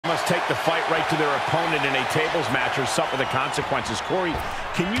take the fight right to their opponent in a tables match or suffer the consequences. Corey,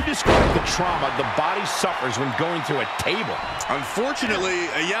 can you describe the trauma the body suffers when going through a table? Unfortunately,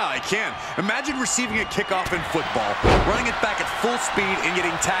 yeah, I can. Imagine receiving a kickoff in football, running it back at full speed and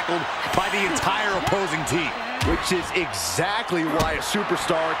getting tackled by the entire opposing team. Which is exactly why a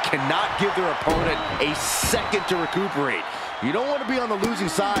superstar cannot give their opponent a second to recuperate. You don't want to be on the losing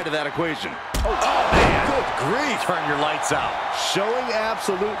side of that equation. Oh man, good grief. Turn your lights out. Showing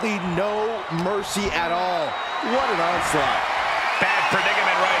absolutely no mercy at all. What an onslaught. Bad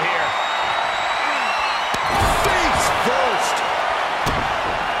predicament right here. Face first.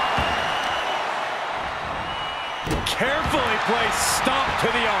 Carefully placed stomp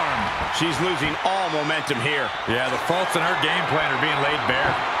to the arm. She's losing all momentum here. Yeah, the faults in her game plan are being laid bare.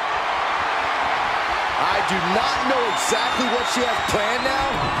 I do not know exactly what she has planned now,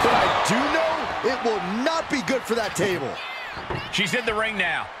 but I do know it will not be good for that table. She's in the ring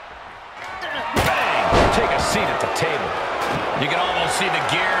now. Bang! Take a seat at the table. You can almost see the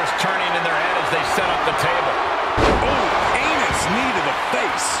gears turning in their head as they set up the table. Oh, heinous knee to the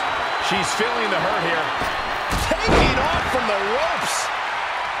face. She's feeling the hurt here. Taking off from the ropes.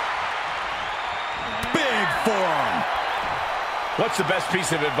 Big forearm. What's the best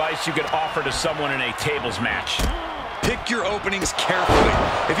piece of advice you could offer to someone in a tables match? Pick your openings carefully.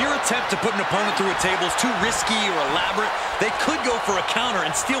 If your attempt to put an opponent through a table is too risky or elaborate, they could go for a counter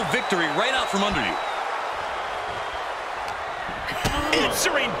and steal victory right out from under you.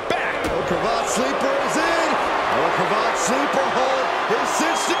 Answering back. Oh, cravat sleeper is in. Oh, cravat sleeper hold is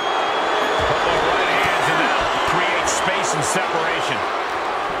cinched. Couple of right hands and that'll create space and separation.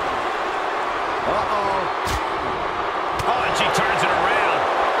 Uh-oh. Oh, and she turns it around.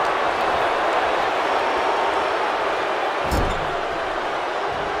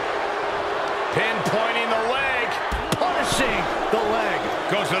 Pinpointing the leg. Punishing the leg.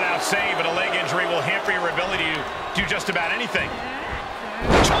 Goes without saying, but a leg injury will hamper your ability to do just about anything.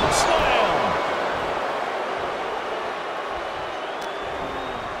 Choke slam.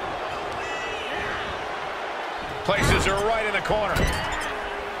 Places her right in the corner.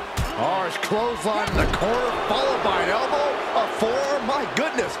 Harsh clothesline in the corner, followed by an elbow, a forearm. My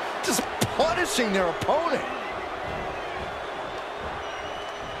goodness, just punishing their opponent.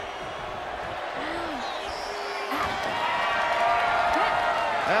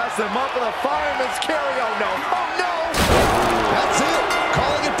 Has them up in a fireman's carry. Oh no,